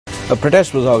A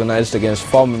protest was organised against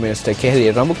former Minister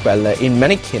Keheliya Rambukwella in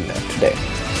Manikinna today.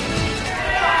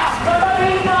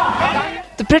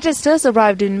 The protesters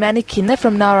arrived in Manikinna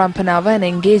from Narampanawa and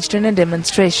engaged in a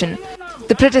demonstration.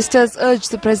 The protesters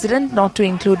urged the president not to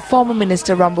include former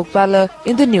Minister Rambukwella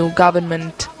in the new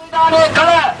government.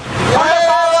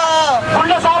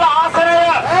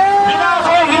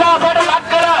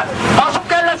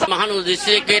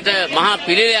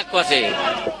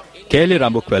 Keheliya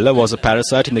Rambukwella was a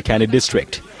parasite in the Kandy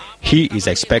district. He is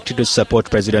expected to support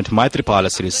President Maithripala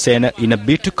Sirisena in a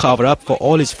bid to cover up for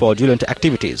all his fraudulent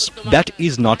activities. That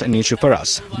is not an issue for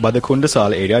us, but the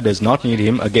Kundasala area does not need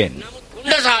him again.